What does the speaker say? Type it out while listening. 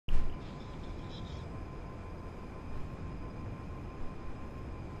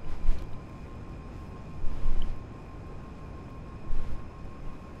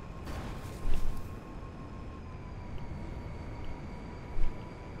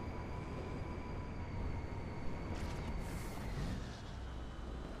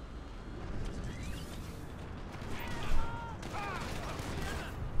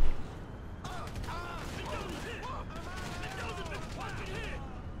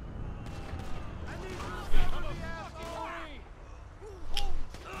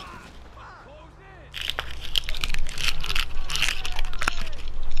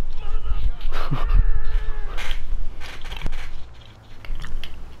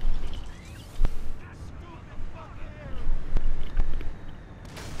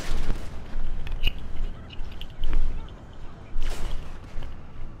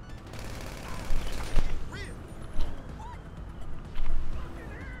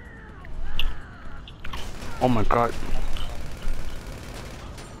Oh my god.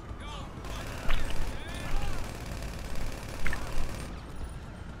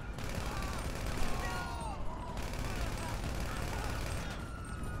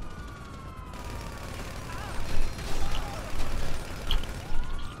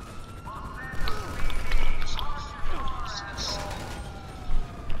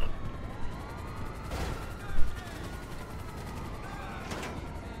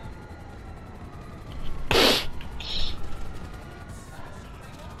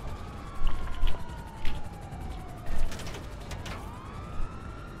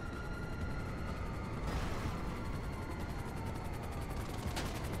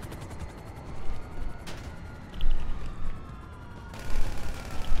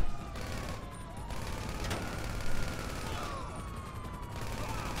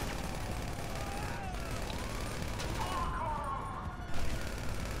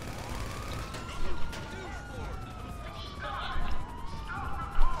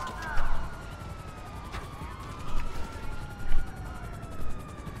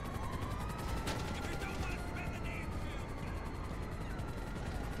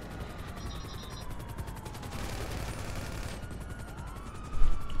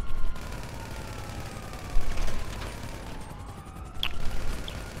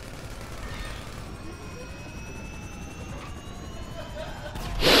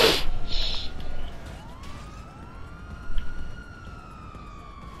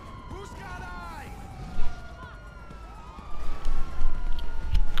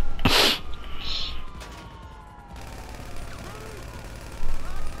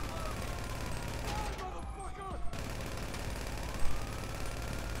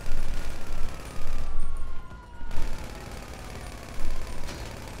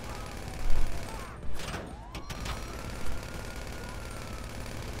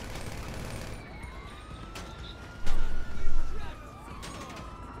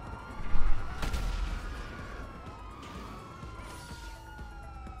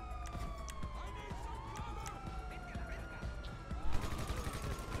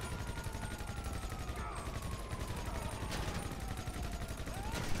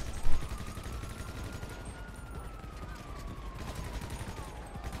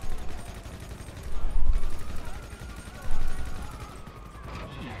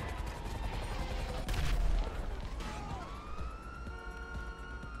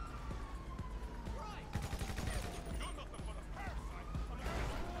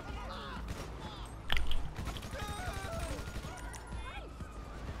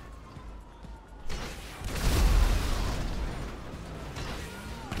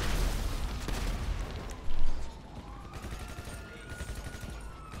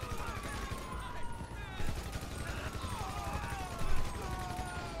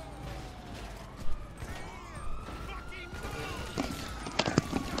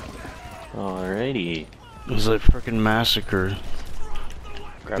 Alrighty. It was a freaking massacre.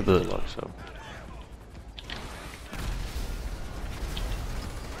 Grab the deluxe up.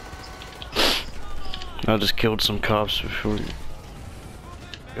 I just killed some cops before we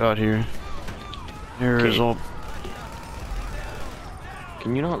got here. Here is all.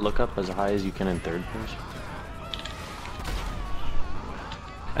 Can you not look up as high as you can in third person?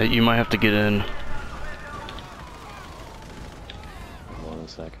 You might have to get in. Hold on a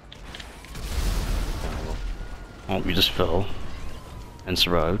sec. Oh, we just fell and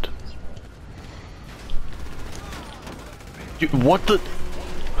survived. Dude, what the?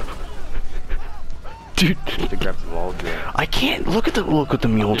 Dude, To grab the wall, yeah. I can't look at the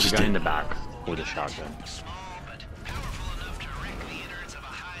mule There's a just guy in did. the back with a shotgun.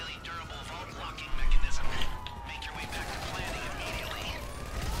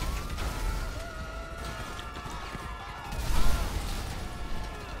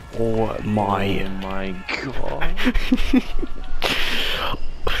 Oh my God.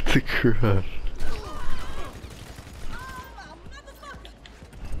 What the crap?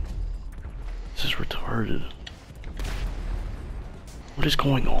 This is retarded. What is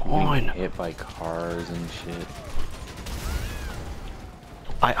going on? Hit by cars and shit.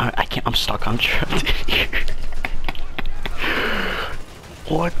 I can't. I'm stuck. I'm trapped here.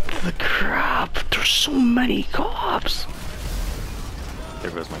 What the crap? There's so many cops. There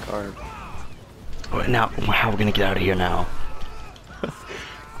goes my car. Wait, now, how are we gonna get out of here now?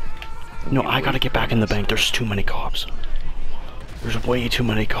 No, I gotta get back in the bank. There's too many cops. There's way too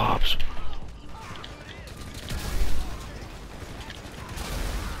many cops.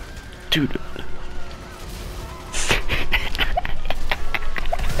 Dude.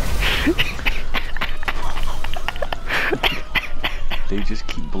 They just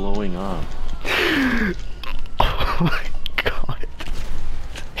keep blowing up. my god.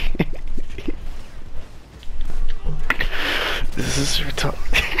 This is retarded.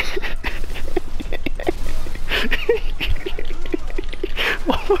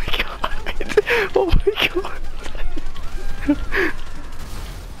 Oh my god. Oh my god.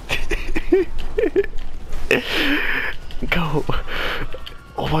 Go.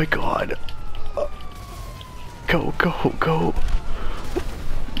 Oh my god. Go, go, go.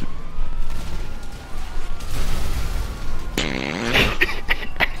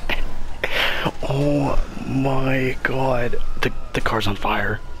 Oh my god. The car's on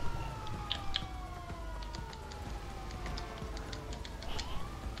fire.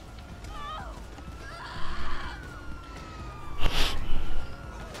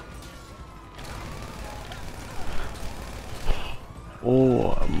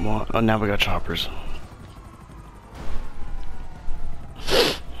 Oh my, oh, now we got choppers.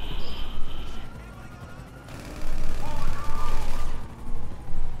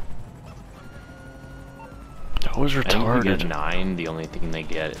 That was And if you retarded. get 9, the only thing they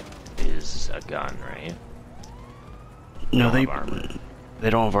get is a gun, right? No, They don't have armor. they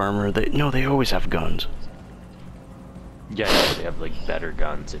don't have armor. They always have guns. Yeah, but they have like better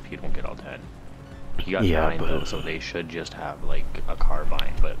guns if you don't get all 10. You got Yeah, 9 but- though, so they should just have like a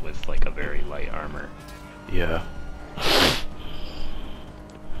carbine, but with like a very light armor. Yeah.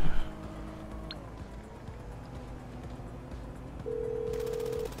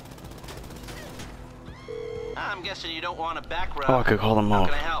 I'm guessing you don't want a back rub. Oh, I could call them How off.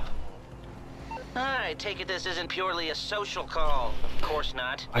 can I help? I take it this isn't purely a social call. Of course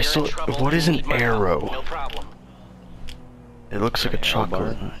not. I You're still- in trouble. what is You an need my help. arrow? No problem. It looks like a An arrow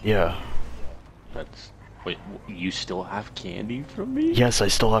chocolate. bar? Yeah. That's... Wait, you still have candy from me? Yes, I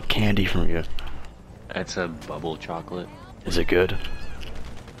still have candy from you. That's a bubble chocolate. Is it good?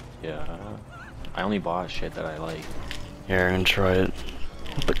 Yeah. I only bought shit that I like. Here, I'm gonna try it.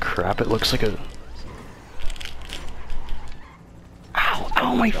 What the crap? It looks like a... Ow!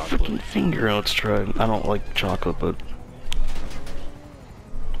 Ow, my Chocolate. freaking finger! Let's try it. I don't like chocolate, but...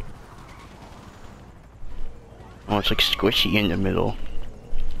 Oh, it's like squishy in the middle.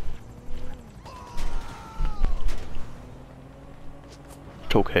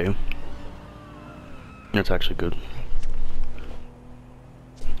 It's okay. It's actually good.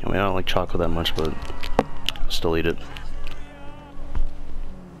 I mean, I don't like chocolate that much, but I'll still eat it.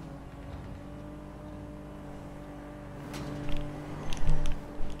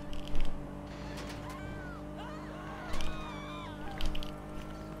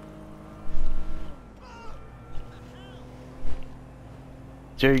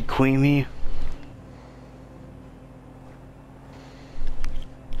 Dairy Queenie.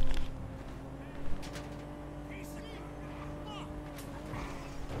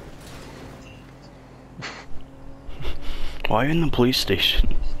 Why in the police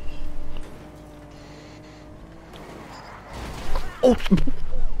station? Oh!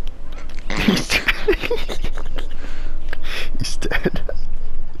 He's dead. He's dead.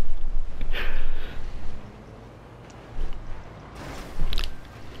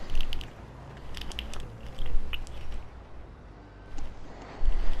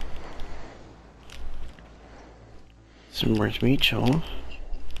 Some rich meat, y'all.